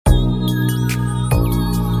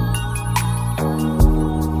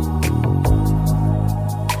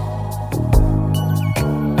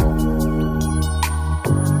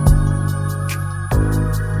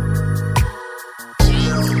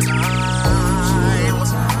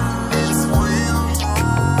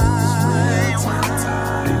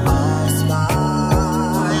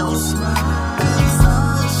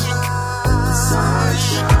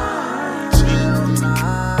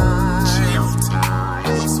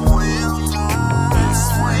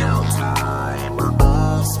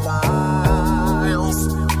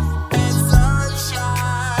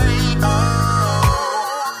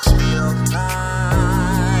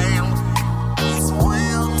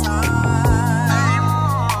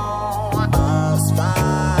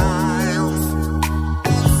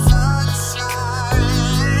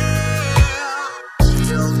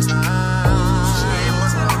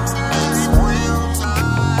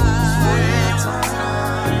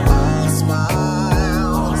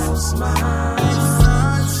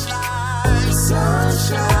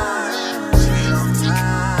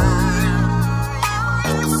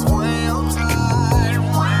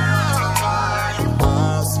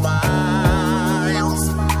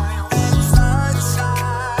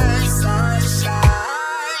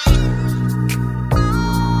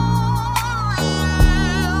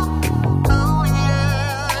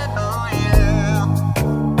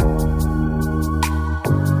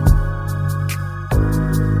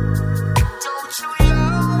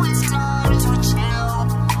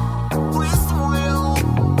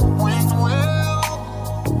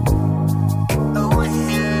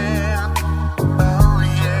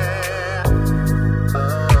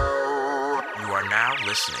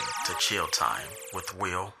listening to Chill Time with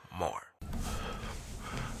Will Moore.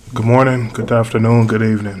 Good morning, good afternoon, good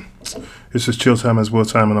evening. This is Chill Time as Will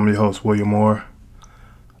Time, and I'm your host, William Moore.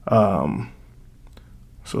 So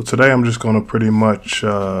today I'm just going to pretty much,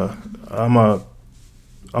 I'm a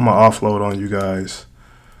offload on you guys.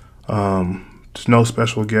 There's no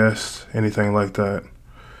special guests, anything like that.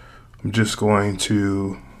 I'm just going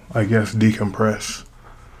to, I guess, decompress.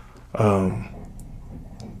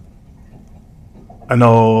 I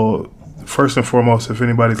know, first and foremost, if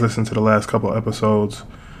anybody's listened to the last couple episodes,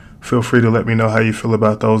 feel free to let me know how you feel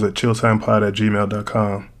about those at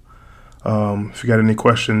chilltimepod@gmail.com. If you got any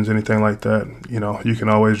questions, anything like that, you can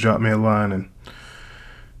always drop me a line and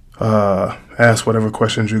ask whatever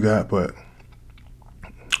questions you got. But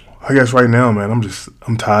I guess right now, man, I'm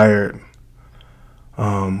tired.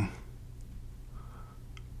 Guess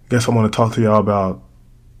I want to talk to y'all about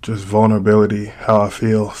just vulnerability, how I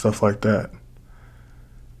feel, stuff like that.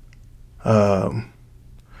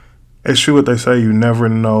 It's true what they say, you never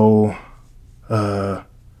know how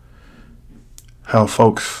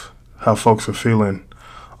folks are feeling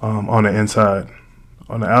on the inside.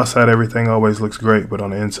 On the outside, everything always looks great, but on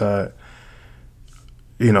the inside,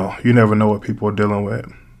 you never know what people are dealing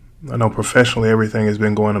with. I know professionally everything has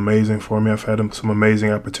been going amazing for me. I've had some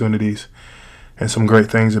amazing opportunities and some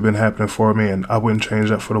great things have been happening for me, and I wouldn't change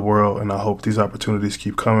that for the world, and I hope these opportunities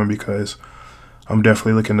keep coming because I'm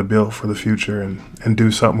definitely looking to build for the future and do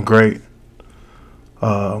something great.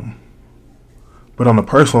 But on a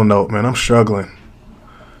personal note, man, I'm struggling.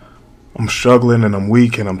 I'm struggling and I'm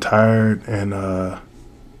weak and I'm tired and,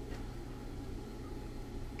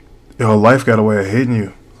 life got a way of hitting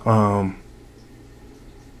you.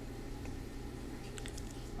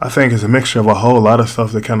 I think it's a mixture of a whole lot of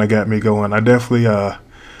stuff that kind of got me going. I definitely, I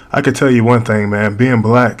could tell you one thing, man, being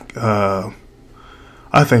black,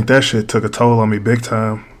 I think that shit took a toll on me big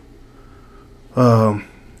time. And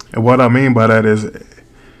what I mean by that is,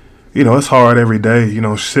 it's hard every day,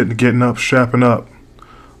 sitting, getting up, strapping up,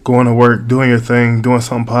 going to work, doing your thing, doing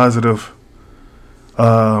something positive.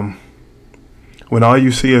 When all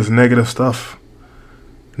you see is negative stuff,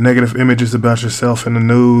 negative images about yourself in the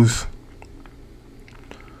news,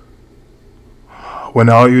 when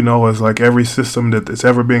all you know is like every system that's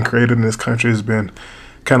ever been created in this country has been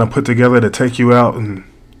kind of put together to take you out and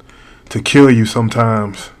to kill you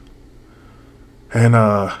sometimes. And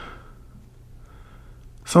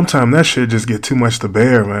sometimes that shit just get too much to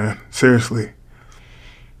bear, man. Seriously.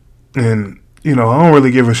 And, I don't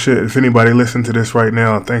really give a shit if anybody listen to this right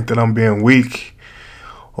now and think that I'm being weak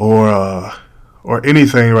or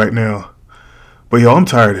anything right now. But I'm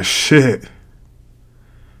tired of shit.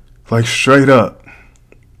 Like straight up.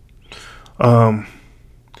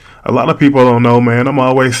 A lot of people don't know, man. I'm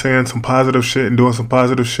always saying some positive shit and doing some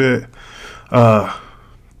positive shit. But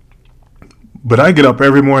I get up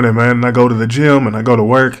every morning, man, and I go to the gym and I go to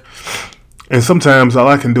work. And sometimes all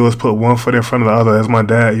I can do is put one foot in front of the other, as my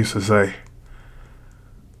dad used to say.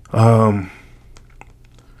 I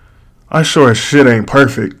sure as shit ain't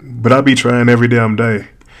perfect, but I be trying every damn day.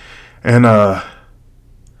 And to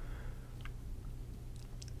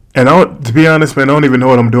be honest, man, I don't even know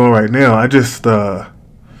what I'm doing right now. I just,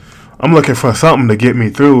 I'm looking for something to get me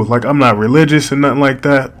through. Like, I'm not religious and nothing like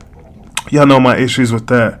that. Y'all know my issues with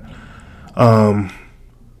that. But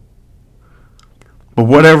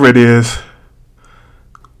whatever it is,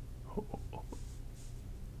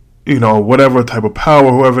 whatever type of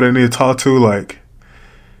power, whoever they need to talk to, like,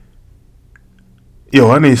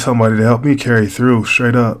 I need somebody to help me carry through,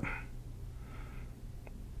 straight up.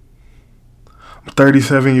 I'm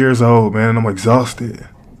 37 years old, man, and I'm exhausted.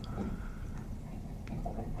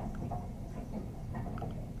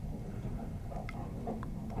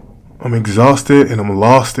 I'm exhausted and I'm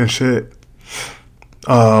lost and shit.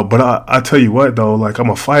 But I tell you what, though, like, I'm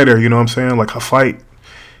a fighter, you know what I'm saying? Like, I fight.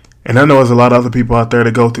 And I know there's a lot of other people out there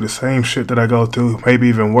that go through the same shit that I go through, maybe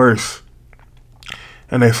even worse.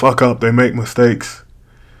 And they fuck up, they make mistakes.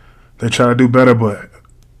 They try to do better, but,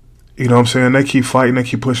 you know what I'm saying? They keep fighting, they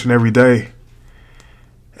keep pushing every day.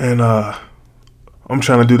 And I'm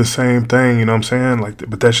trying to do the same thing, you know what I'm saying? Like,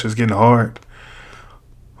 but that shit's getting hard.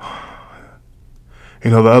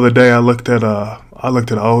 The other day I looked at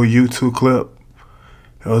an old YouTube clip.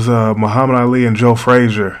 It was Muhammad Ali and Joe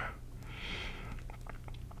Frazier.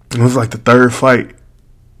 It was like the third fight.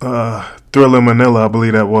 Thriller Manila, I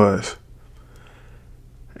believe that was.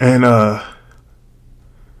 And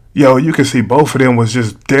you can see both of them was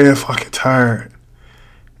just dead fucking tired.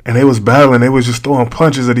 And they was battling. They was just throwing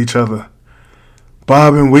punches at each other.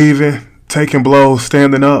 Bobbing, weaving, taking blows,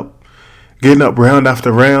 standing up, getting up round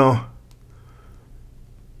after round.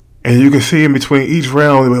 And you can see in between each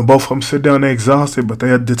round when both of them sit down, they're exhausted, but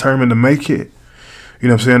they're determined to make it. You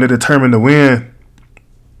know what I'm saying? They're determined to win.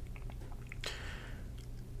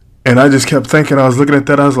 And I just kept thinking, I was looking at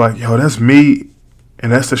that, I was like, yo, that's me.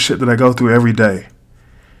 And that's the shit that I go through every day.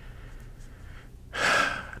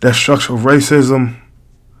 That structural racism.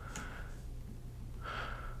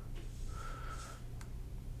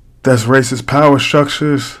 That's racist power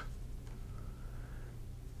structures.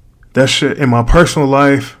 That shit in my personal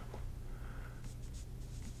life.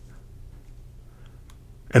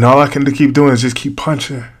 And all I can keep doing is just keep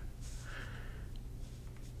punching.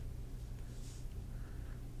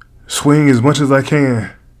 Swing as much as I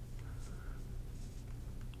can.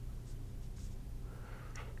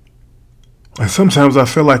 And sometimes I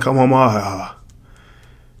feel like I'm on my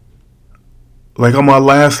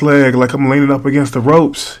last leg, like I'm leaning up against the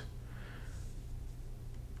ropes.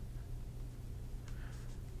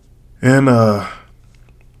 And like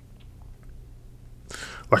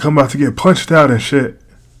I'm about to get punched out and shit.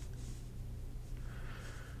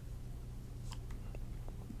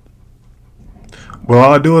 Well,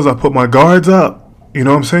 all I do is I put my guards up. You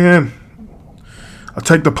know what I'm saying? I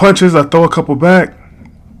take the punches, I throw a couple back,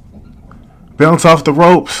 bounce off the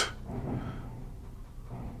ropes,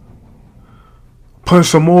 punch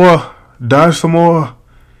some more, dodge some more,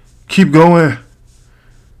 keep going.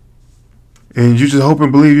 And you just hope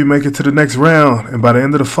and believe you make it to the next round. And by the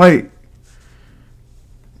end of the fight,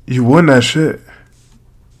 you won that shit.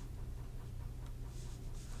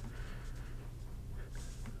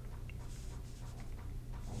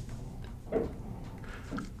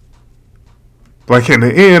 Like in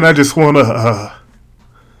the end, I just want to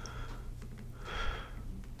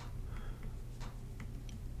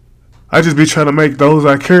I just be trying to make those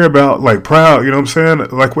I care about like proud, you know what I'm saying?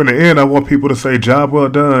 Like when in the end, I want people to say, job well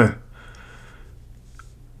done.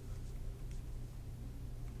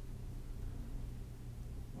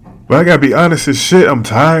 But I gotta be honest as shit, I'm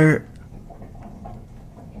tired.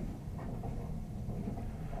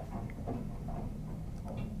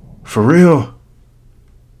 For real.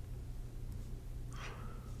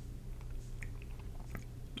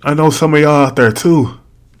 I know some of y'all out there too.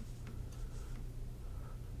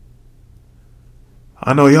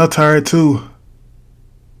 I know y'all tired too.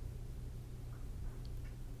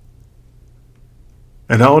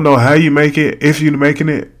 And I don't know how you make it, if you're making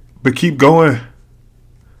it, but keep going.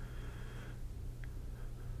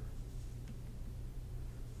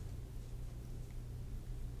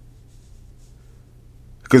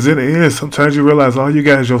 Because in the end, sometimes you realize all you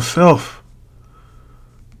got is yourself.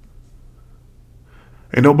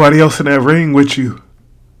 Ain't nobody else in that ring with you.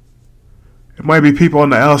 It might be people on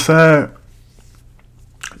the outside.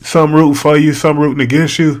 Some rooting for you, some rooting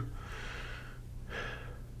against you.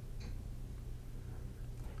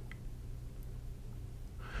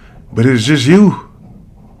 But it's just you.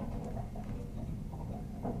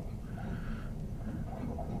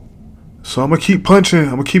 So I'm going to keep punching.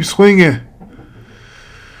 I'm going to keep swinging.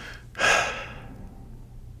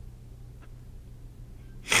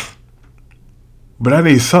 But I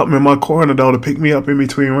need something in my corner, though, to pick me up in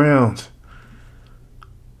between rounds.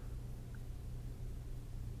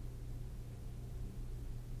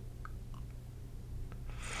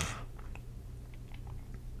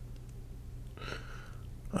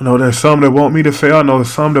 I know there's some that want me to fail. I know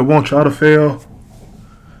there's some that want y'all to fail.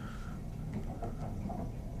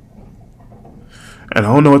 And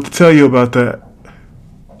I don't know what to tell you about that.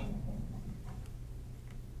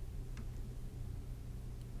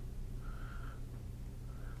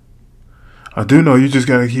 I do know you just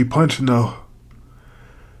gotta keep punching, though.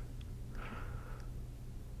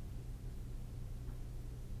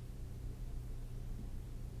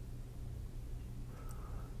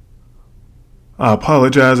 I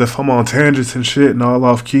apologize if I'm on tangents and shit and all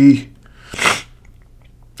off key.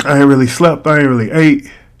 I ain't really slept. I ain't really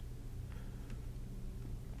ate.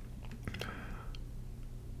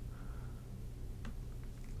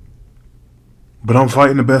 But I'm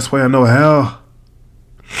fighting the best way I know how.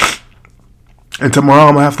 And tomorrow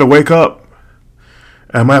I'm going to have to wake up.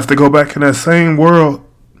 And I'm going to have to go back in that same world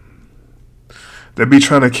that be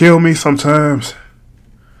trying to kill me sometimes.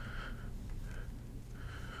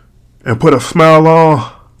 And put a smile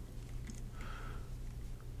on.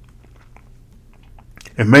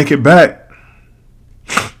 And make it back.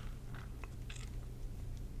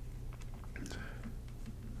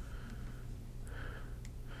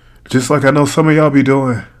 Just like I know some of y'all be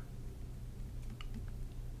doing.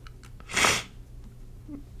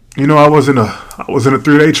 You know, I was in a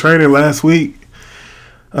 3-day training last week.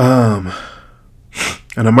 An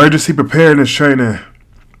emergency preparedness training.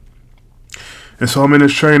 And so I'm in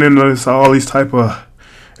this training, there's all these type of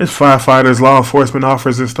It's firefighters, law enforcement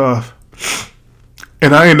officers and stuff.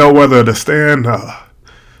 And I ain't know whether to stand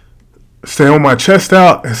with my chest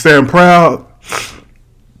out and stand proud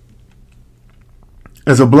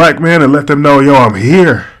as a black man and let them know, yo, I'm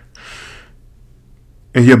here.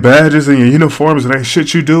 And your badges and your uniforms and ain't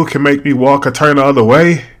shit you do can make me walk or turn the other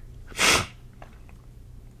way.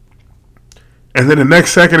 And then the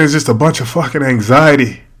next second is just a bunch of fucking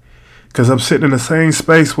anxiety because I'm sitting in the same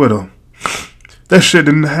space with them. That shit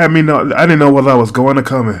didn't have me know. I didn't know whether I was going or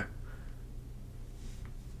coming.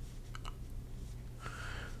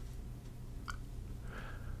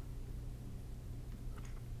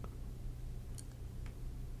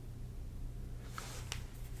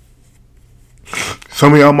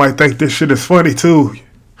 Some of y'all might think this shit is funny too.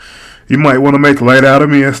 You might want to make light out of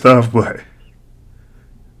me and stuff, but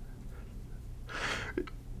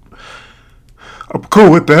I'm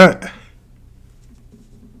cool with that.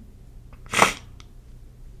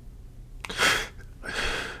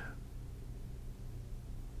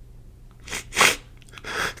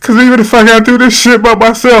 Cause even if I gotta do this shit by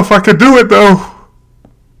myself, I can do it though.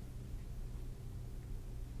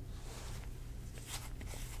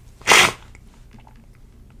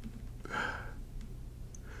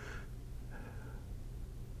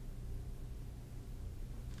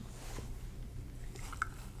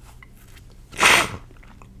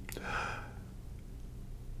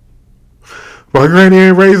 My granny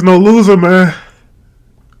ain't raised no loser, man.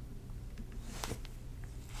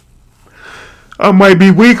 I might be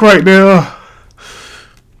weak right now.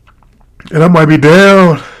 And I might be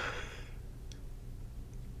down.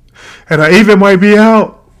 And I even might be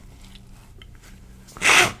out.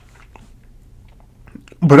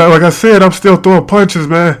 But like I said, I'm still throwing punches,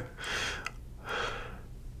 man.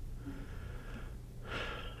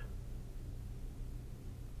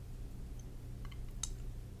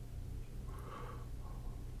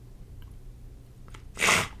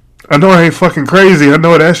 I know I ain't fucking crazy. I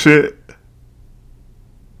know that shit.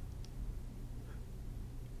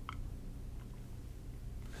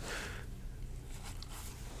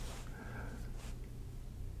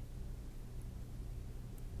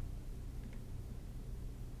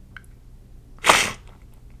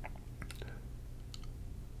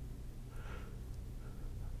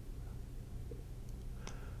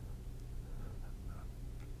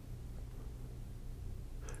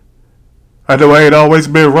 I know I ain't always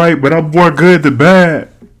been right, but I'm more good than bad.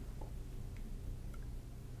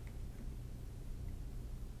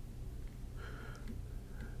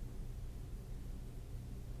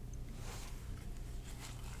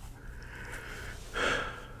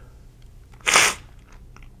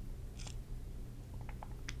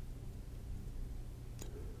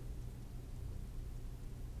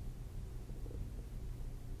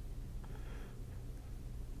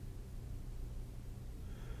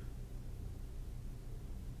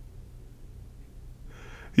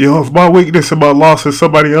 Yo, if my weakness and my loss is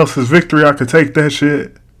somebody else's victory, I could take that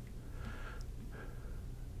shit.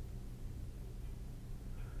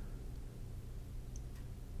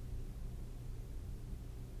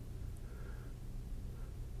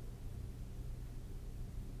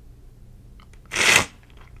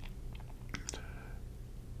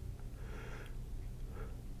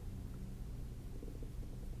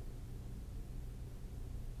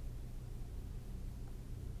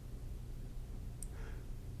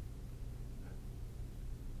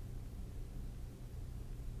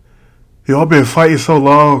 Yo, I've been fighting so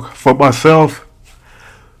long for myself,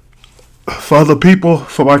 for other people,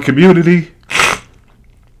 for my community,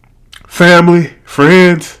 family,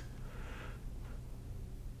 friends.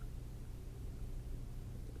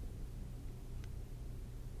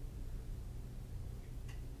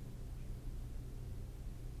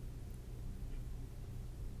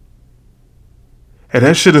 And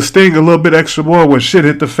that shit'll sting a little bit extra more when shit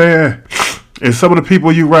hit the fan. And some of the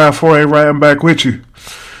people you ride for ain't riding back with you.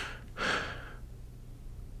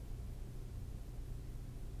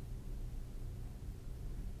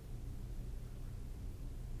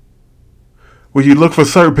 When you look for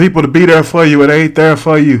certain people to be there for you, it ain't there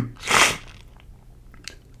for you.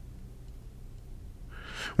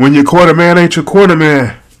 When your quarter man ain't your quarter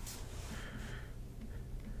man.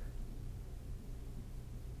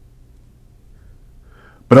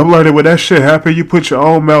 But I'm learning when that shit happen, you put your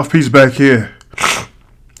own mouthpiece back here.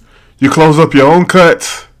 You close up your own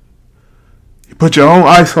cuts. You put your own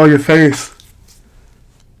ice on your face.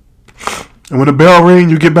 And when the bell rings,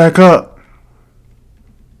 you get back up.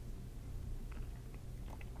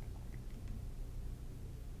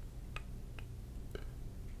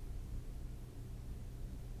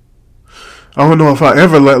 I don't know if I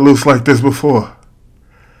ever let loose like this before.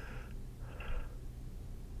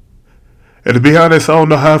 And to be honest, I don't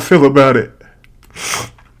know how I feel about it.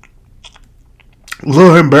 A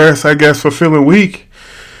little embarrassed, I guess, for feeling weak.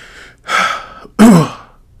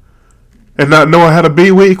 And not knowing how to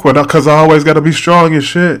be weak, because I always got to be strong and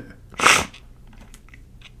shit.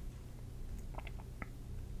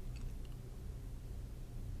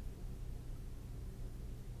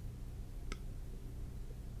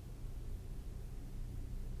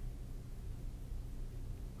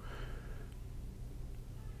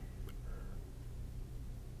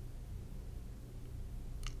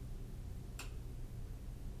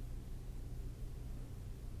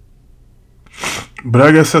 But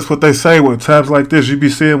I guess that's what they say. With times like this, you be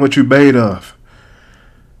seeing what you made of.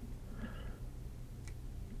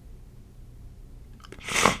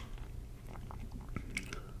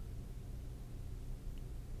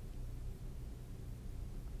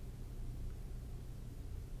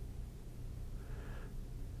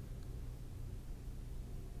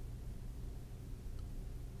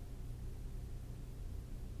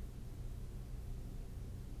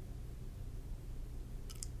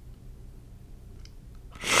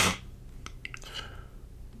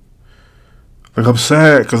 Like, I'm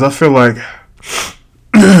sad because I feel like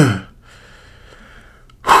at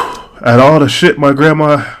all the shit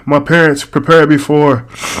my parents prepared me for,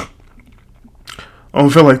 I don't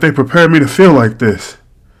feel like they prepared me to feel like this.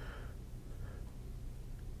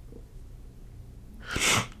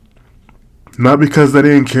 Not because they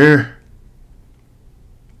didn't care.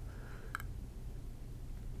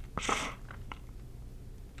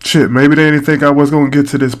 Shit, maybe they didn't think I was going to get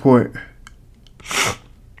to this point.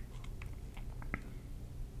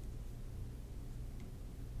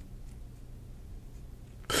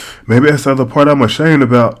 Maybe that's the other part I'm ashamed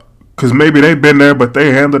about. Because maybe they've been there, but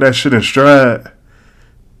they handled that shit in stride.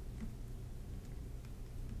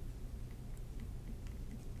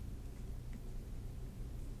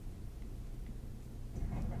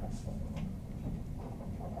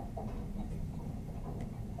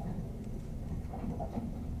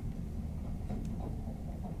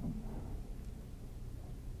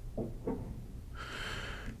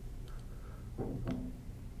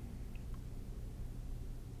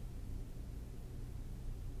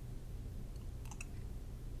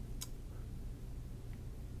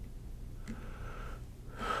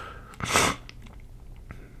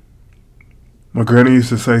 My granny used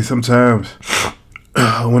to say sometimes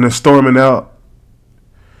when it's storming out,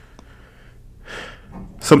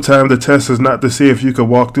 sometimes the test is not to see if you could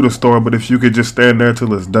walk through the storm, but if you could just stand there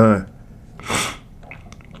till it's done.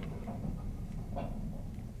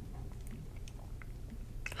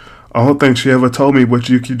 I don't think she ever told me what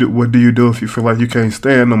you do. What do you do if you feel like you can't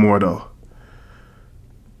stand no more, though?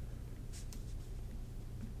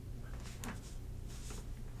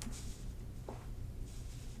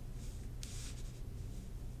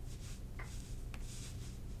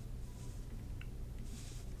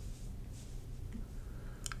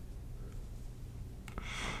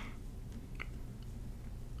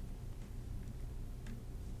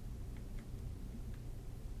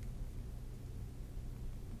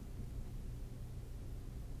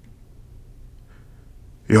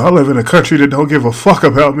 Y'all live in a country that don't give a fuck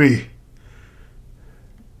about me.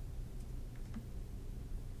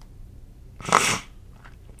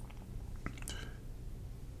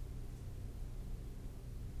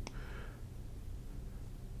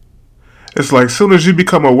 It's like, soon as you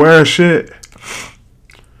become aware of shit,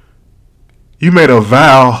 you made a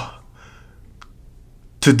vow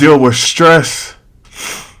to deal with stress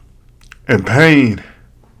and pain.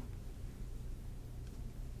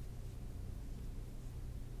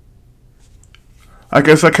 I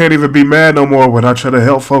guess I can't even be mad no more when I try to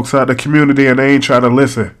help folks out in the community and they ain't trying to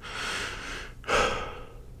listen.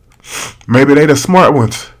 Maybe they the smart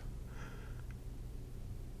ones.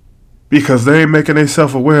 Because they ain't making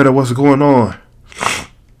themselves aware of what's going on.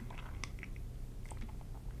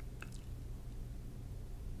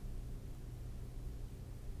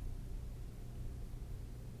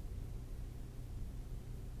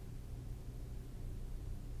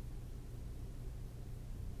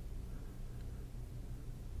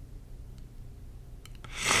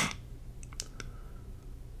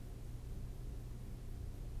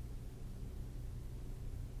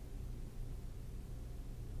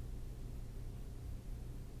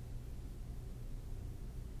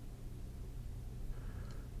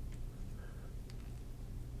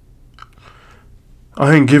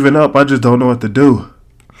 I ain't giving up, I just don't know what to do.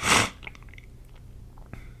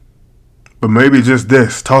 But maybe just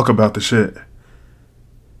this, talk about the shit.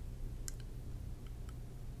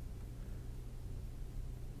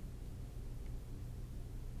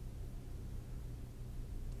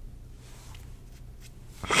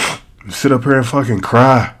 Sit up here and fucking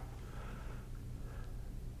cry.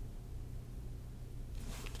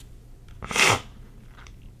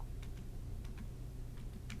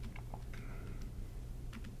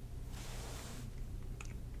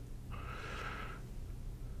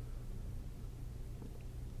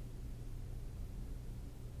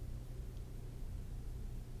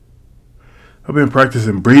 I've been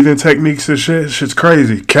practicing breathing techniques and shit. Shit's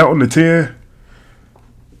crazy. Counting to 10.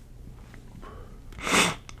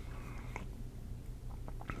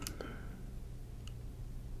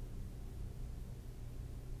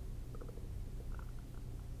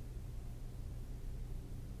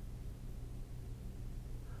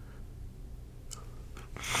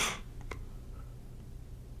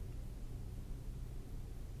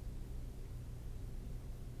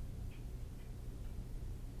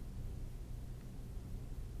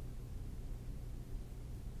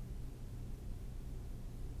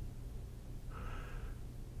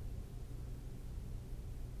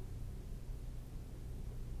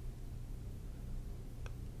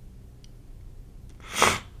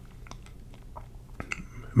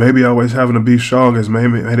 Maybe always having to be strong has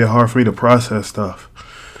made it hard for me to process stuff.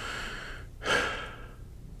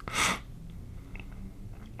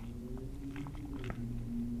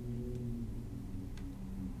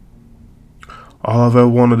 All I've ever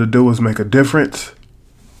wanted to do is make a difference,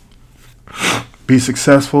 be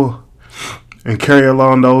successful, and carry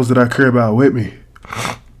along those that I care about with me.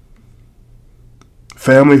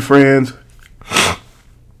 Family, friends,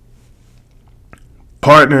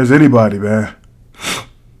 partners, anybody, man.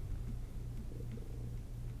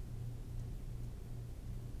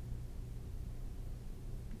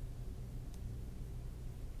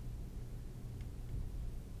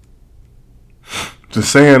 The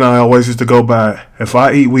saying I always used to go by, if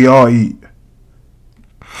I eat, we all eat.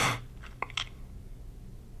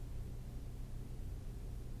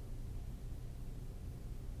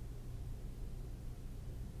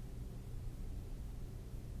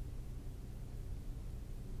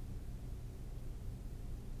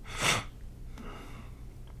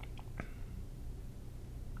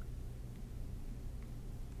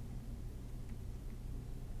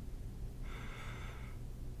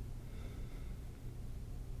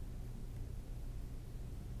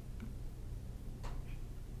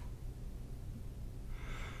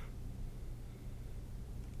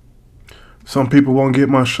 Some people won't get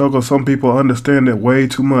my struggle. Some people understand it way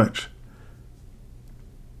too much.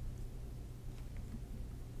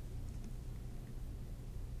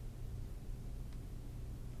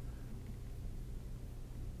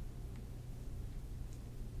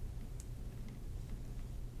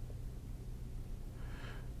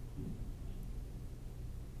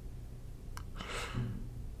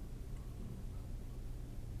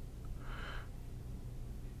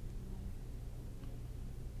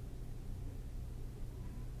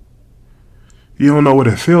 You don't know what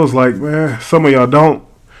it feels like, man. Some of y'all don't.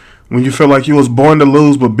 When you feel like you was born to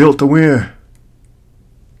lose but built to win.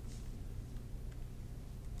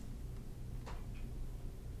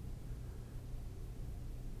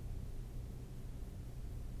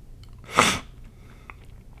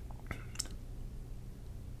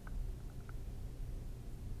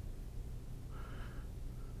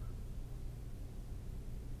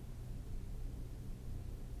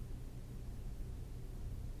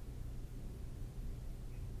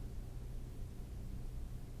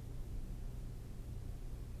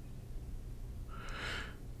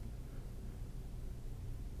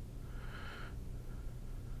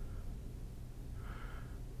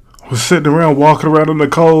 Was sitting around, walking around in the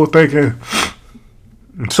cold, thinking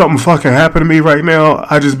something fucking happened to me right now,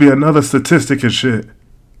 I just be another statistic and shit.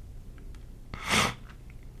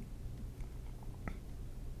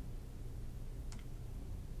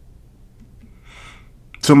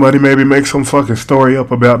 Somebody maybe make some fucking story up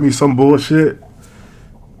about me, some bullshit.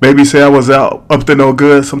 Maybe say I was out up to no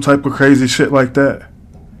good, some type of crazy shit like that.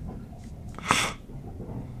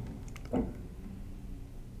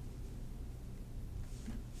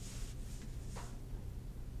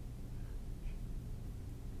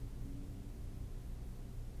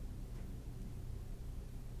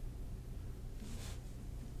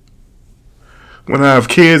 When I have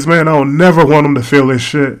kids, man, I don't never want them to feel this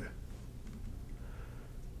shit.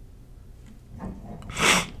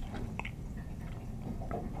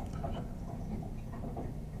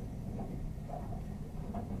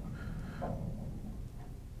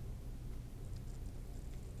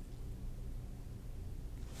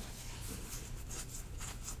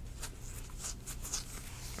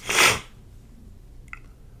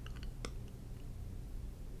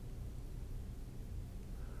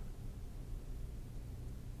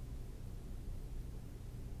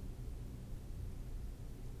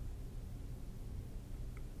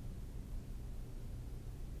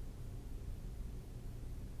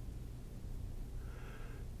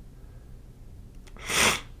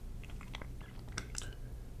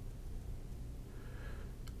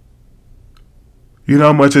 You know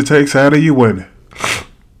how much it takes out of you when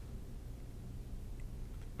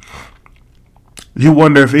you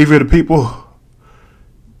wonder if even the people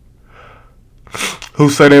who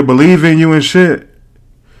say they believe in you and shit,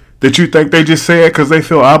 that you think they just say it because they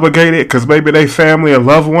feel obligated, because maybe they family or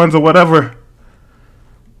loved ones or whatever.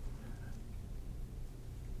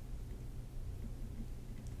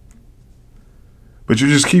 But you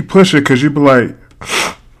just keep pushing because you be like,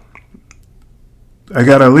 I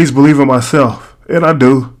gotta at least believe in myself. And I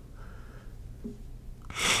do.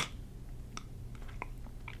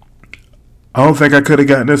 I don't think I could have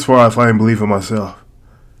gotten this far if I didn't believe in myself.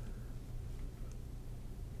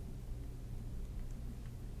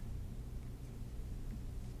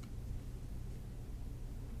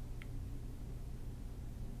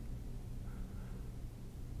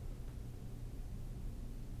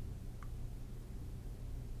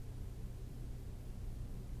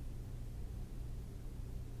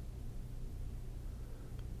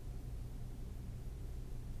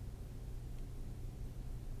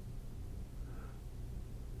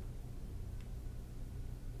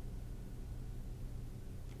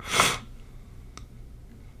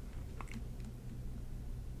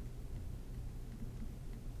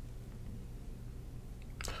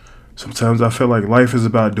 Sometimes I feel like life is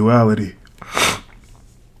about duality.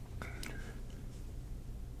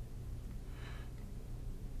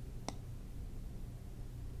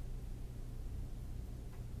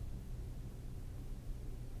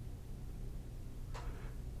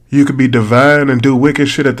 You could be divine and do wicked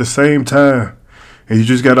shit at the same time. And you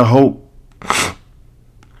just gotta hope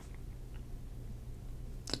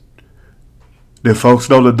that folks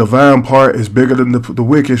know the divine part is bigger than the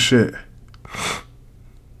wicked shit.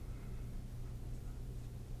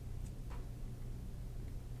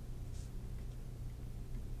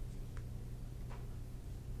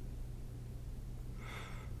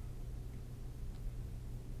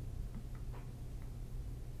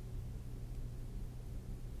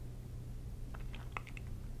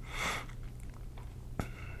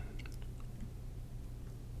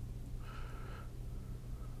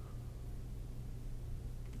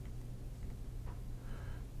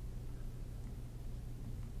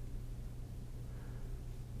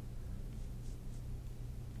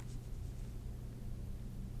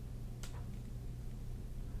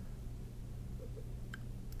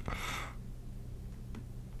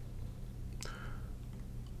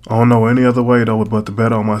 I don't know any other way though but to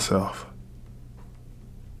bet on myself.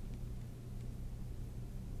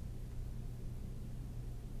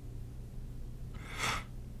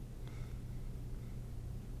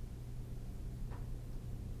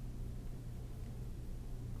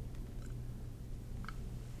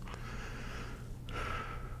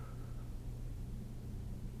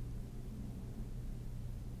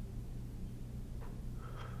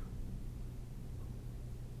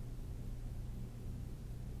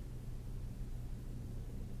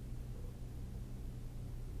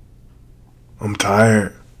 I'm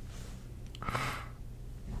tired.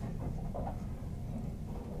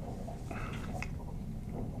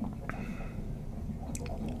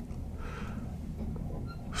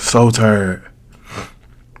 So tired.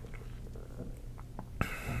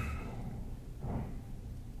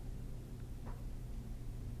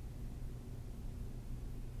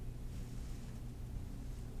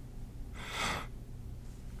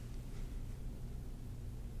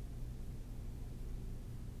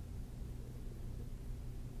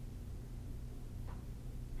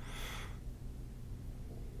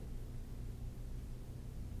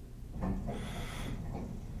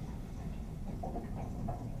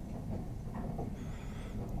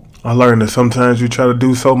 I learned that sometimes you try to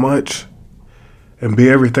do so much and be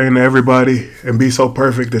everything to everybody and be so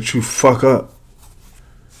perfect that you fuck up.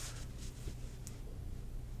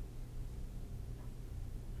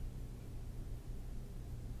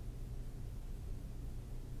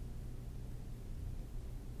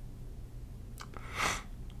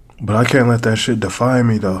 But I can't let that shit define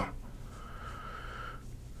me though.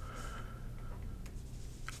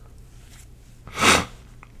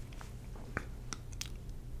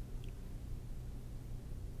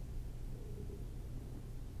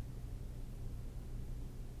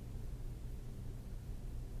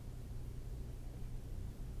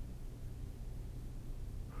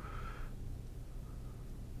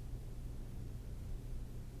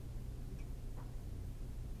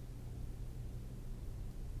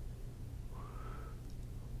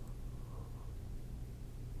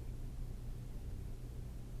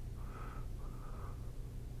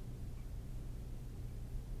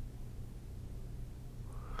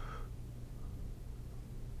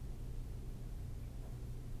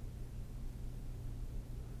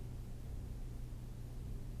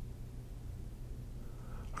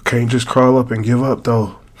 can't just crawl up and give up,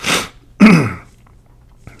 though.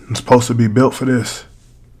 I'm supposed to be built for this.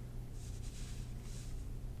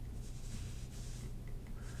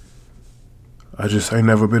 I just ain't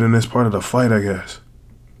never been in this part of the fight, I guess.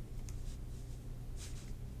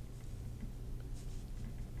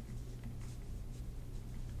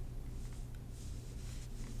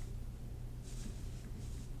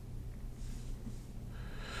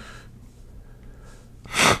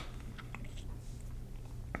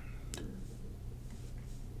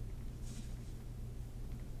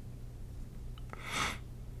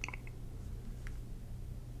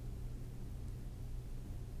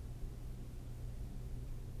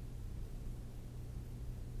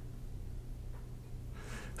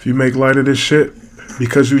 If you make light of this shit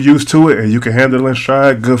because you used to it and you can handle it in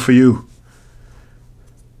stride, good for you.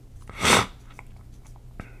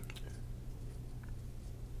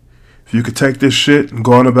 If you could take this shit and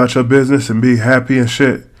go on about your business and be happy and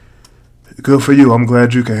shit, good for you. I'm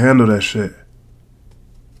glad you can handle that shit.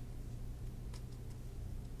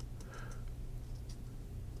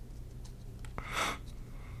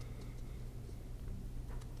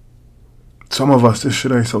 Some of us, this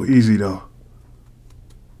shit ain't so easy, though.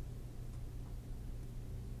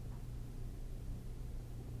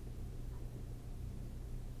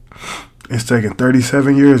 It's taken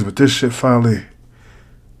 37 years, but this shit finally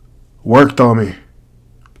worked on me.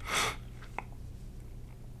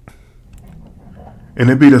 And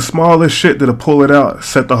it'd be the smallest shit that'll pull it out,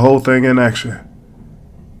 set the whole thing in action.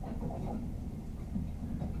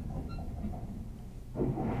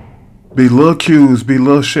 Be little cues, be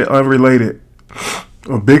little shit unrelated,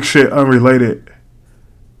 or big shit unrelated,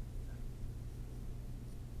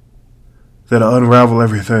 that'll unravel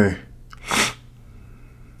everything.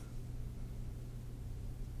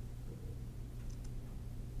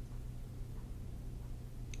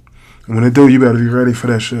 And when it do, you better be ready for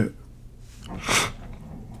that shit.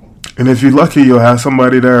 And if you're lucky, you'll have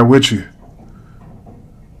somebody there with you.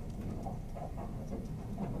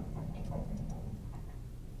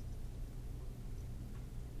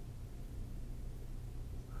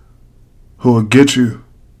 Who will get you.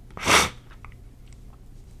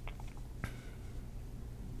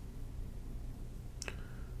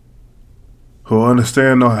 Who will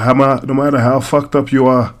understand no matter how fucked up you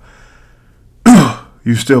are,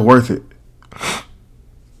 you still worth it.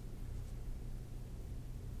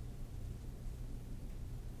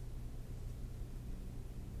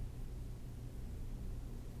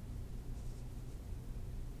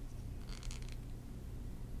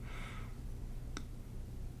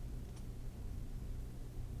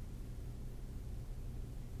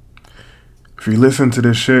 If you listen to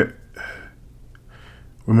this shit,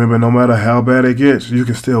 remember, no matter how bad it gets, you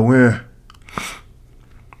can still win.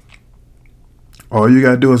 All you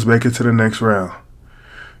gotta do is make it to the next round.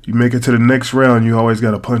 You make it to the next round, you always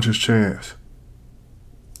got a puncher's chance.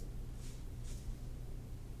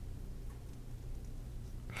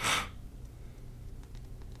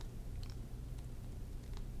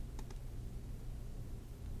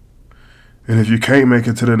 And if you can't make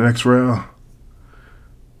it to the next round,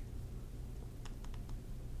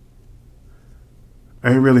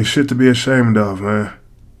 ain't really shit to be ashamed of, man.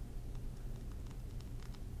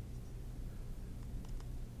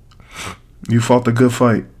 You fought the good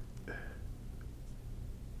fight.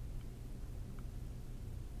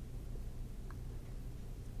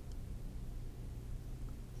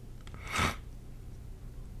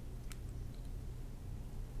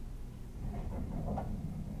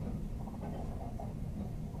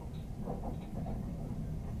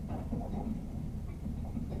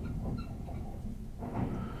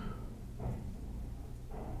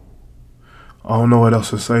 I don't know what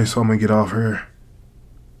else to say, so I'm gonna get off here.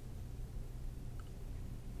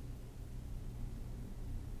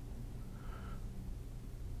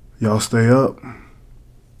 Y'all stay up. I'm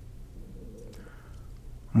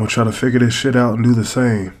gonna try to figure this shit out and do the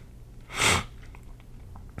same.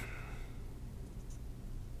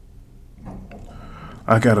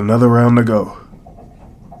 I got another round to go.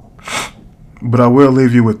 But I will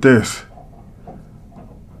leave you with this.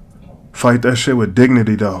 Fight that shit with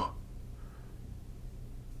dignity, though.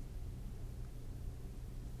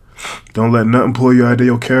 Don't let nothing pull you out of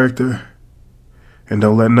your character. And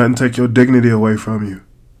don't let nothing take your dignity away from you.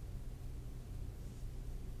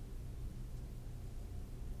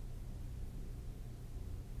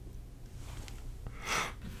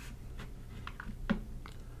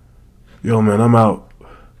 Yo, man, I'm out.